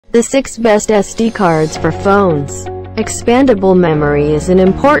The 6 best SD cards for phones. Expandable memory is an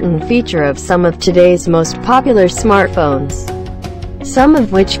important feature of some of today's most popular smartphones, some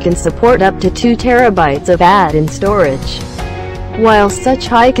of which can support up to 2 terabytes of add-in storage. While such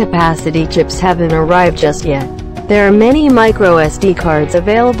high-capacity chips haven't arrived just yet, there are many micro SD cards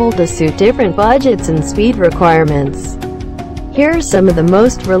available to suit different budgets and speed requirements. Here are some of the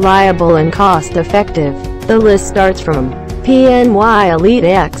most reliable and cost-effective. The list starts from PNY Elite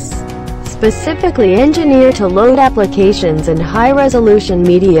X, specifically engineered to load applications and high-resolution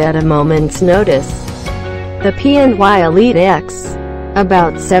media at a moment's notice. The PNY Elite X,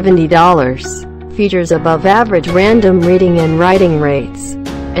 about $70, features above-average random reading and writing rates,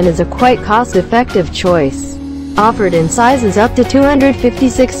 and is a quite cost-effective choice. Offered in sizes up to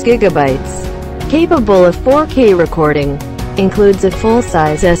 256 GB. Capable of 4K recording. Includes a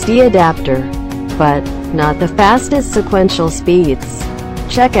full-size SD adapter, but not the fastest sequential speeds.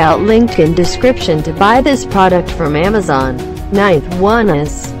 Check out link in description to buy this product from Amazon. 9th one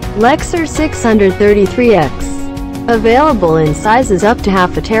is Lexar 633X. Available in sizes up to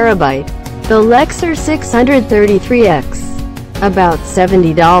half a terabyte. The Lexar 633X, about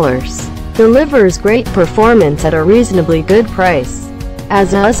 $70, delivers great performance at a reasonably good price.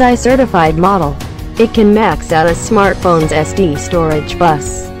 As a SI certified model, it can max out a smartphone's SD storage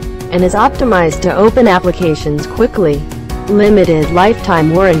bus, and is optimized to open applications quickly. Limited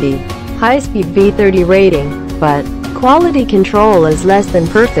lifetime warranty, high-speed V30 rating, but quality control is less than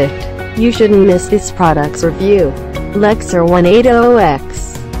perfect. You shouldn't miss this product's review. Lexar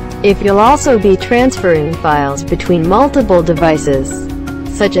 180X. If you'll also be transferring files between multiple devices,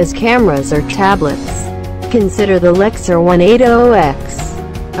 such as cameras or tablets, consider the Lexar 180X,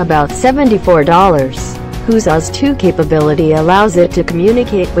 about $74, whose OS2 capability allows it to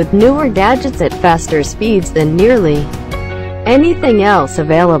communicate with newer gadgets at faster speeds than nearly anything else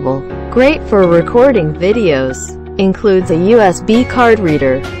available. Great for recording videos. Includes a USB card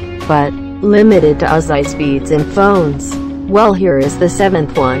reader, but limited to SI speeds in phones. Well, here is the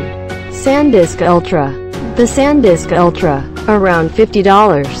 7th one. SanDisk Ultra. The SanDisk Ultra, around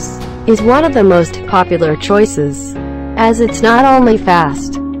 $50, is one of the most popular choices, as it's not only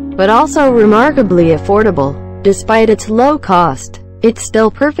fast, but also remarkably affordable. Despite its low cost, it's still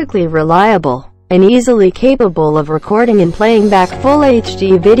perfectly reliable, and easily capable of recording and playing back full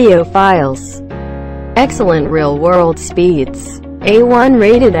HD video files. Excellent real-world speeds. A1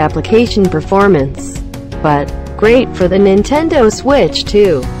 rated application performance. But great for the Nintendo Switch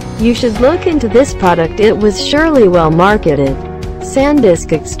too. You should look into this product, it was surely well marketed.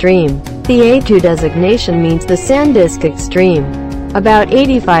 SanDisk Extreme. The A2 designation means the SanDisk Extreme, about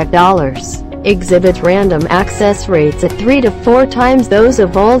 $85, exhibits random access rates at 3 to 4 times those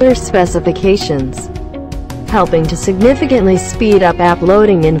of older specifications, helping to significantly speed up app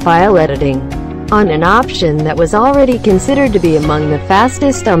loading and file editing, on an option that was already considered to be among the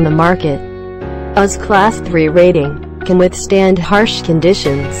fastest on the market. OS Class 3 rating, can withstand harsh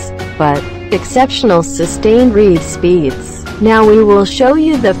conditions, but exceptional sustained read speeds. Now we will show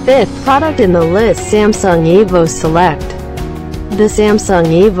you the 5th product in the list, Samsung Evo Select. The Samsung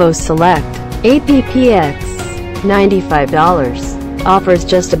Evo Select APPX, $95, offers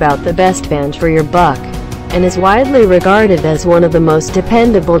just about the best bang for your buck, and is widely regarded as one of the most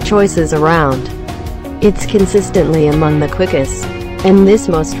dependable choices around. It's consistently among the quickest, and this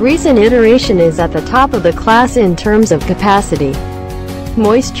most recent iteration is at the top of the class in terms of capacity,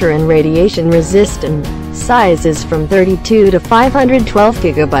 moisture and radiation resistant. Size is from 32 to 512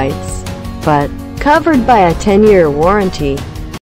 gigabytes, but covered by a 10-year warranty.